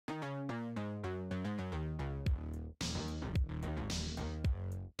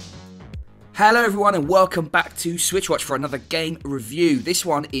Hello everyone and welcome back to SwitchWatch for another game review. This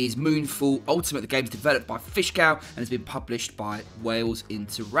one is Moonfall Ultimate. The game is developed by Fishcow and has been published by Wales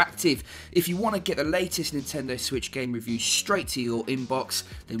Interactive. If you want to get the latest Nintendo Switch game reviews straight to your inbox,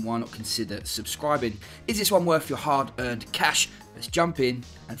 then why not consider subscribing? Is this one worth your hard-earned cash? Let's jump in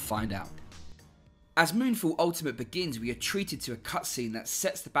and find out. As Moonfall Ultimate begins, we are treated to a cutscene that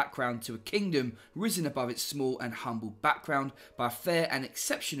sets the background to a kingdom risen above its small and humble background by a fair and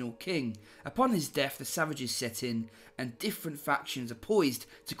exceptional king. Upon his death, the savages set in, and different factions are poised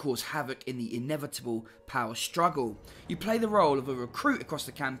to cause havoc in the inevitable power struggle. You play the role of a recruit across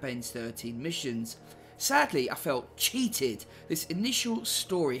the campaign's 13 missions. Sadly, I felt cheated. This initial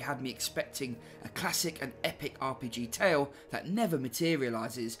story had me expecting a classic and epic RPG tale that never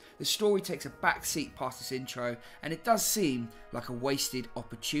materialises. The story takes a backseat past this intro, and it does seem like a wasted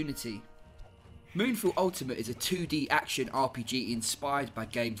opportunity. Moonfall Ultimate is a 2D action RPG inspired by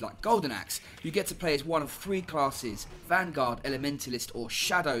games like Golden Axe. You get to play as one of three classes: Vanguard, Elementalist or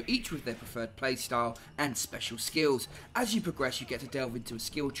Shadow, each with their preferred playstyle and special skills. As you progress, you get to delve into a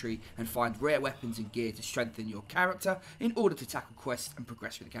skill tree and find rare weapons and gear to strengthen your character in order to tackle quests and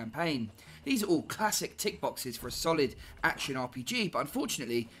progress through the campaign. These are all classic tick boxes for a solid action RPG, but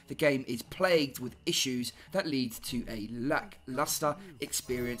unfortunately the game is plagued with issues that lead to a lackluster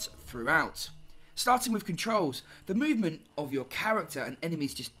experience throughout. Starting with controls, the movement of your character and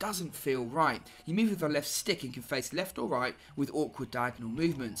enemies just doesn't feel right. You move with the left stick and can face left or right with awkward diagonal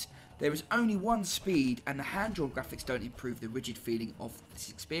movements. There is only one speed, and the hand-drawn graphics don't improve the rigid feeling of this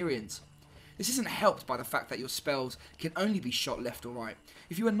experience. This isn't helped by the fact that your spells can only be shot left or right.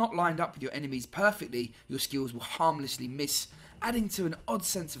 If you are not lined up with your enemies perfectly, your skills will harmlessly miss, adding to an odd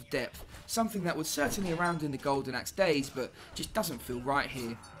sense of depth, something that was certainly around in the Golden Axe days but just doesn't feel right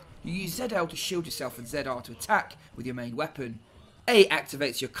here. You use ZL to shield yourself and ZR to attack with your main weapon. A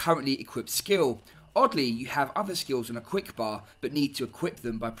activates your currently equipped skill. Oddly, you have other skills on a quick bar, but need to equip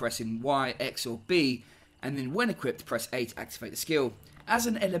them by pressing Y, X or B, and then when equipped, press A to activate the skill. As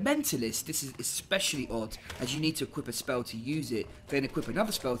an Elementalist, this is especially odd, as you need to equip a spell to use it, then equip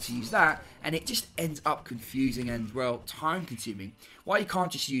another spell to use that, and it just ends up confusing and, well, time consuming. Why you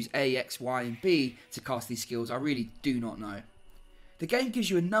can't just use A, X, Y and B to cast these skills, I really do not know. The game gives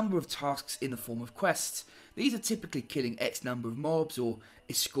you a number of tasks in the form of quests. These are typically killing X number of mobs or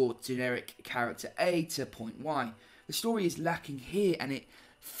escort generic character A to point Y. The story is lacking here, and it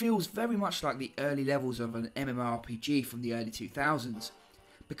feels very much like the early levels of an MMORPG from the early 2000s.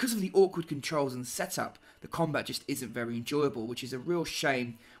 Because of the awkward controls and setup, the combat just isn't very enjoyable, which is a real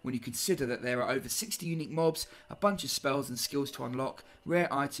shame when you consider that there are over 60 unique mobs, a bunch of spells and skills to unlock, rare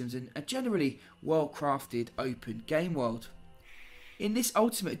items and a generally well-crafted open game world. In this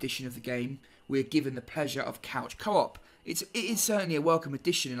Ultimate Edition of the game, we are given the pleasure of couch co-op. It is certainly a welcome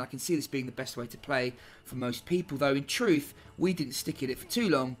addition, and I can see this being the best way to play for most people, though in truth, we didn't stick in it for too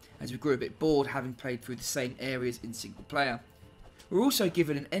long, as we grew a bit bored having played through the same areas in single player. We're also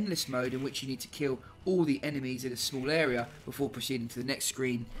given an endless mode in which you need to kill all the enemies in a small area before proceeding to the next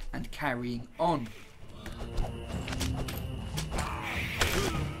screen and carrying on.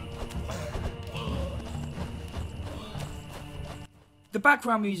 The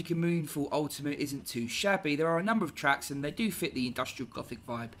background music in Moonfall Ultimate isn't too shabby. There are a number of tracks and they do fit the industrial gothic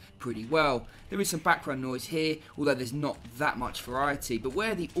vibe pretty well. There is some background noise here, although there's not that much variety, but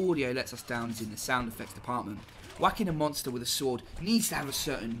where the audio lets us down is in the sound effects department. Whacking a monster with a sword needs to have a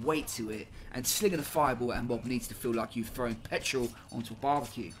certain weight to it, and slinging a fireball at a mob needs to feel like you've thrown petrol onto a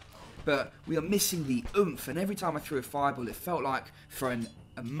barbecue. But we are missing the oomph, and every time I threw a fireball it felt like throwing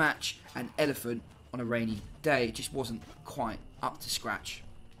a match at an elephant on a rainy day. It just wasn't quite up to scratch.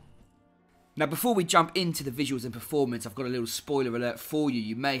 Now, before we jump into the visuals and performance, I've got a little spoiler alert for you.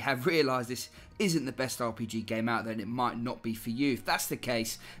 You may have realised this isn't the best RPG game out there, and it might not be for you. If that's the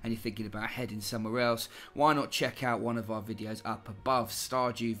case and you're thinking about heading somewhere else, why not check out one of our videos up above: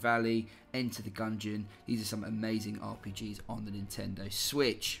 Stardew Valley, Enter the Gungeon. These are some amazing RPGs on the Nintendo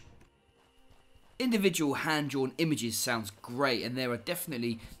Switch. Individual hand-drawn images sounds great, and there are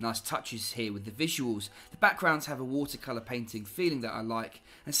definitely nice touches here with the visuals. The backgrounds have a watercolour painting feeling that I like,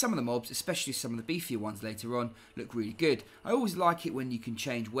 and some of the mobs, especially some of the beefier ones later on, look really good. I always like it when you can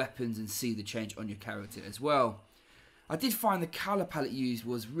change weapons and see the change on your character as well. I did find the colour palette used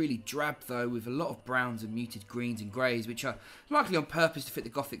was really drab though, with a lot of browns and muted greens and greys, which are likely on purpose to fit the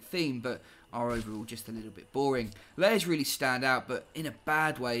gothic theme, but are overall just a little bit boring. Layers really stand out, but in a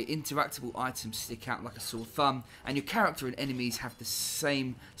bad way. Interactable items stick out like a sore thumb, and your character and enemies have the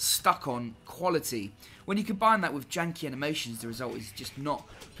same stuck-on quality. When you combine that with janky animations, the result is just not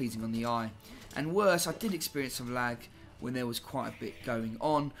pleasing on the eye. And worse, I did experience some lag when there was quite a bit going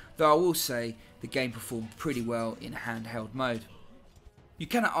on, though I will say the game performed pretty well in handheld mode. You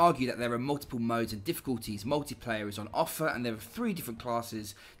cannot argue that there are multiple modes and difficulties. Multiplayer is on offer and there are 3 different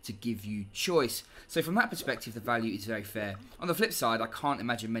classes to give you choice. So from that perspective, the value is very fair. On the flip side, I can't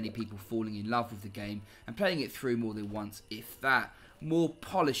imagine many people falling in love with the game and playing it through more than once, if that. More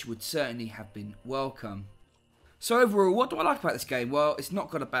polish would certainly have been welcome. So overall, what do I like about this game? Well, it's not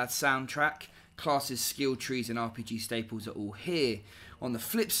got a bad soundtrack. Classes, skill trees and RPG staples are all here. On the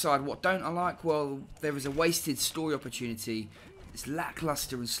flip side, what don't I like? Well, there is a wasted story opportunity. It's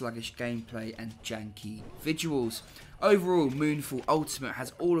lackluster and sluggish gameplay and janky visuals. Overall, Moonfall Ultimate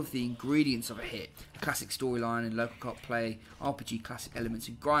has all of the ingredients of a hit. A classic storyline and local co-op play, RPG classic elements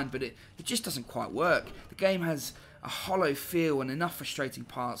and grind, but it just doesn't quite work. The game has a hollow feel and enough frustrating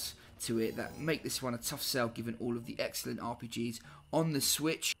parts to it that make this one a tough sell given all of the excellent RPGs on the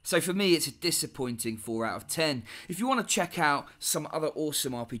Switch. So for me, it's a disappointing 4 out of 10. If you want to check out some other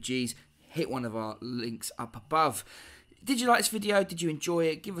awesome RPGs, hit one of our links up above. Did you like this video? Did you enjoy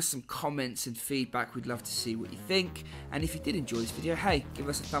it? Give us some comments and feedback. We'd love to see what you think. And if you did enjoy this video, hey, give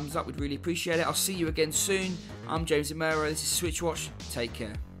us a thumbs up. We'd really appreciate it. I'll see you again soon. I'm James Amaro. This is SwitchWatch. Take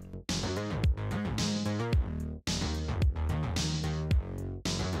care.